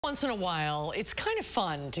Once in a while, it's kind of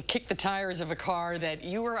fun to kick the tires of a car that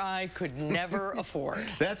you or I could never afford.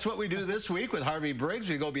 That's what we do this week with Harvey Briggs.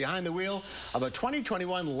 We go behind the wheel of a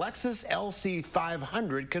 2021 Lexus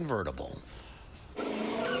LC500 Convertible.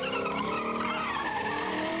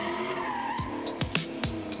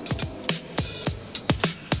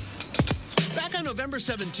 Back on November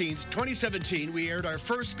 17th, 2017, we aired our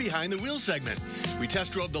first Behind the Wheel segment. We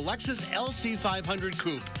test drove the Lexus LC500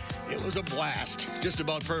 Coupe. It was a blast, just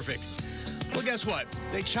about perfect. Well, guess what?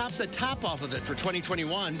 They chopped the top off of it for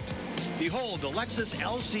 2021. Behold, the Lexus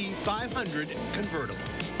LC500 Convertible.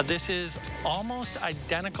 This is almost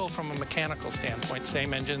identical from a mechanical standpoint.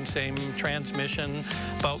 Same engine, same transmission,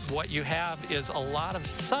 but what you have is a lot of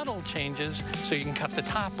subtle changes so you can cut the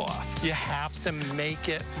top off. You have to make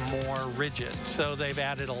it more rigid. So they've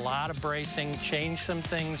added a lot of bracing, changed some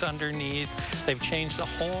things underneath. They've changed the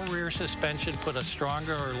whole rear suspension, put a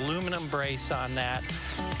stronger aluminum brace on that.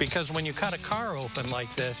 Because when you cut a car open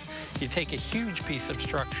like this, you take a huge piece of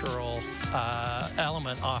structural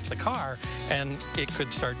element off the car, and it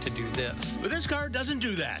could start to do this. But this car doesn't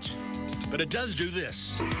do that, but it does do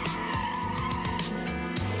this.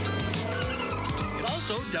 It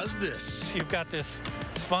also does this. So you've got this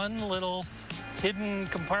fun little hidden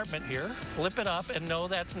compartment here. Flip it up and no,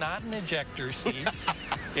 that's not an ejector seat.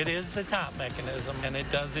 It is the top mechanism, and it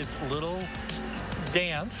does its little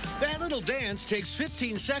dance. That little dance takes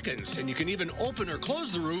 15 seconds, and you can even open or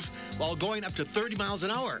close the roof while going up to 30 miles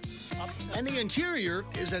an hour. And the interior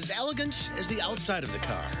is as elegant as the outside of the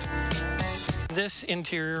car. This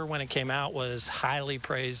interior, when it came out, was highly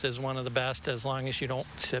praised as one of the best, as long as you don't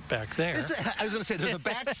sit back there. I was going to say, there's a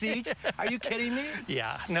back seat? Are you kidding me?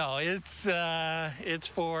 Yeah, no, it's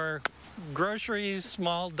for groceries,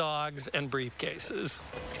 small dogs, and briefcases.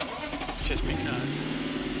 Just because.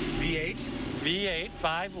 V8? V8,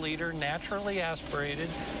 5-liter, naturally aspirated,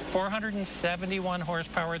 471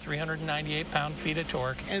 horsepower, 398 pound-feet of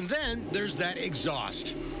torque. And then there's that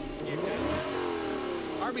exhaust.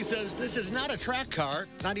 Harvey says this is not a track car,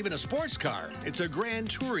 not even a sports car. It's a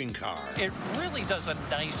grand touring car. It really does a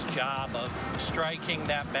nice job of striking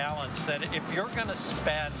that balance that if you're going to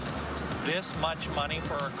spend this much money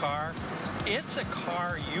for a car, it's a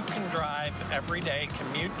car you can drive every day,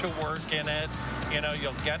 commute to work in it. You know,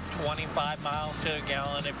 you'll get 25 miles to a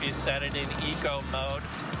gallon if you set it in eco mode,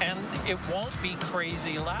 and it won't be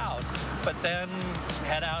crazy loud. But then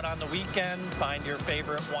head out on the weekend, find your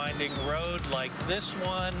favorite winding road like this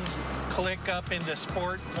one, click up into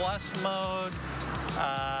Sport Plus mode,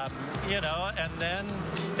 you know, and then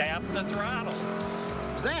stamp the throttle.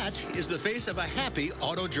 That is the face of a happy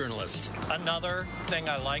auto journalist. Another thing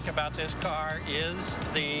I like about this car is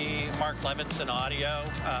the Mark Levinson audio.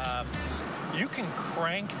 You can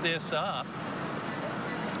crank this up.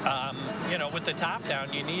 You know, with the top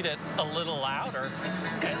down, you need it a little louder.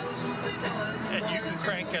 And you can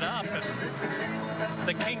crank it up, and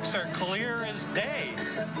the kinks are clear as day.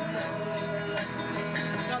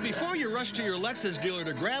 Now, before you rush to your Lexus dealer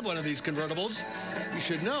to grab one of these convertibles, you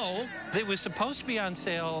should know it was supposed to be on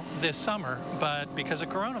sale this summer, but because of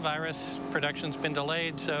coronavirus, production's been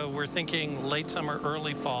delayed, so we're thinking late summer,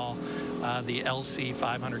 early fall, the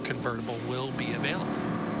LC500 Convertible will be available.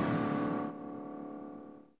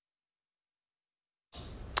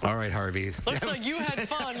 All right, Harvey. Looks like you had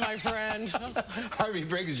fun, my friend. Harvey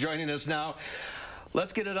Briggs is joining us now.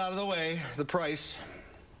 Let's get it out of the way. The price.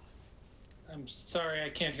 I'm sorry, I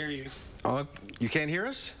can't hear you. Oh, you can't hear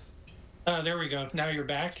us? There we go. Now you're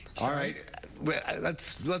back. All right.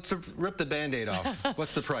 Let's rip the Band-Aid off.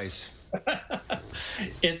 What's the price?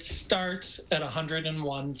 It starts at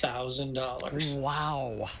 $101,000.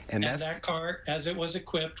 Wow. And that car, as it was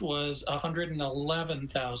equipped, was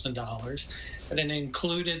 $111,000. And it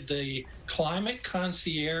included the Climate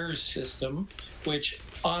Concierge system, which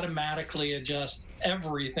automatically adjusts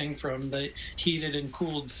everything from the heated and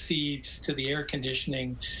cooled seats to the air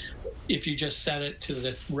conditioning if you just set it to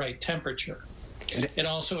the right temperature. It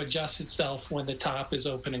also adjusts itself when the top is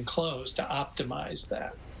open and closed to optimize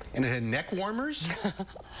that. And it had neck warmers?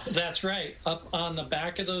 That's right. Up on the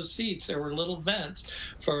back of those seats, there were little vents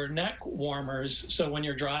for neck warmers. So when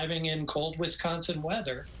you're driving in cold Wisconsin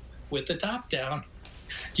weather with the top down,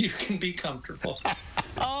 you can be comfortable.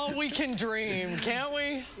 Oh, we can dream, can't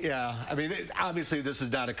we? Yeah. I mean, obviously, this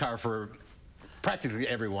is not a car for practically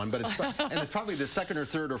everyone, but it's probably the second or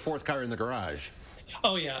third or fourth car in the garage.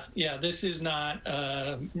 Oh, yeah. Yeah, this is not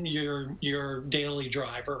your daily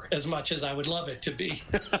driver as much as I would love it to be.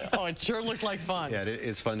 Oh, it sure looked like fun. Yeah, it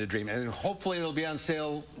is fun to dream. And hopefully it'll be on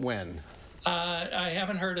sale when? I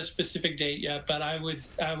haven't heard a specific date yet, but I would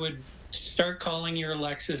Start calling your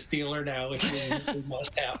Lexus dealer now if you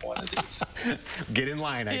must have one of these. Get in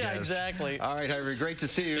line, I guess. Yeah, exactly. All right, Harvey, great to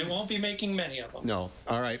see you. They won't be making many of them. No.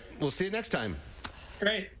 All right. We'll see you next time.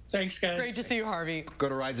 Great. Thanks, guys. Great to see you, Harvey. Go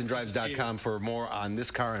to ridesanddrives.com for more on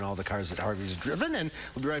this car and all the cars that Harvey's driven, and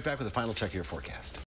we'll be right back with a final check of your forecast.